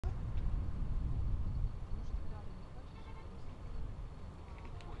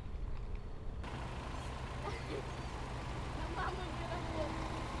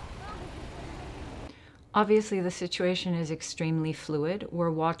Obviously, the situation is extremely fluid.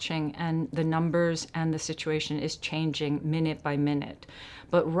 We're watching, and the numbers and the situation is changing minute by minute.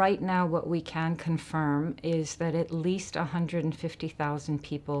 But right now, what we can confirm is that at least 150,000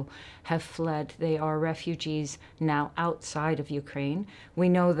 people have fled. They are refugees now outside of Ukraine. We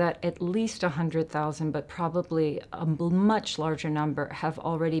know that at least 100,000, but probably a much larger number, have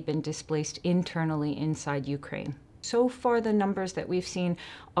already been displaced internally inside Ukraine. So far, the numbers that we've seen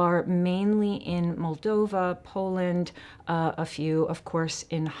are mainly in Moldova, Poland, a few, of course,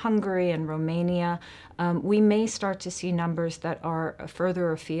 in Hungary and Romania. We may start to see numbers that are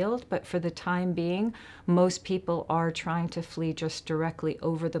further afield, but for the time being, most people are trying to flee just directly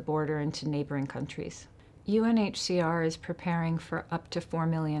over the border into neighboring countries. UNHCR is preparing for up to 4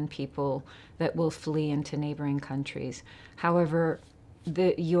 million people that will flee into neighboring countries. However,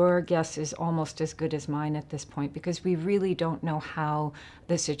 your guess is almost as good as mine at this point, because we really don't know how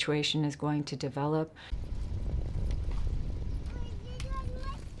the situation is going to develop.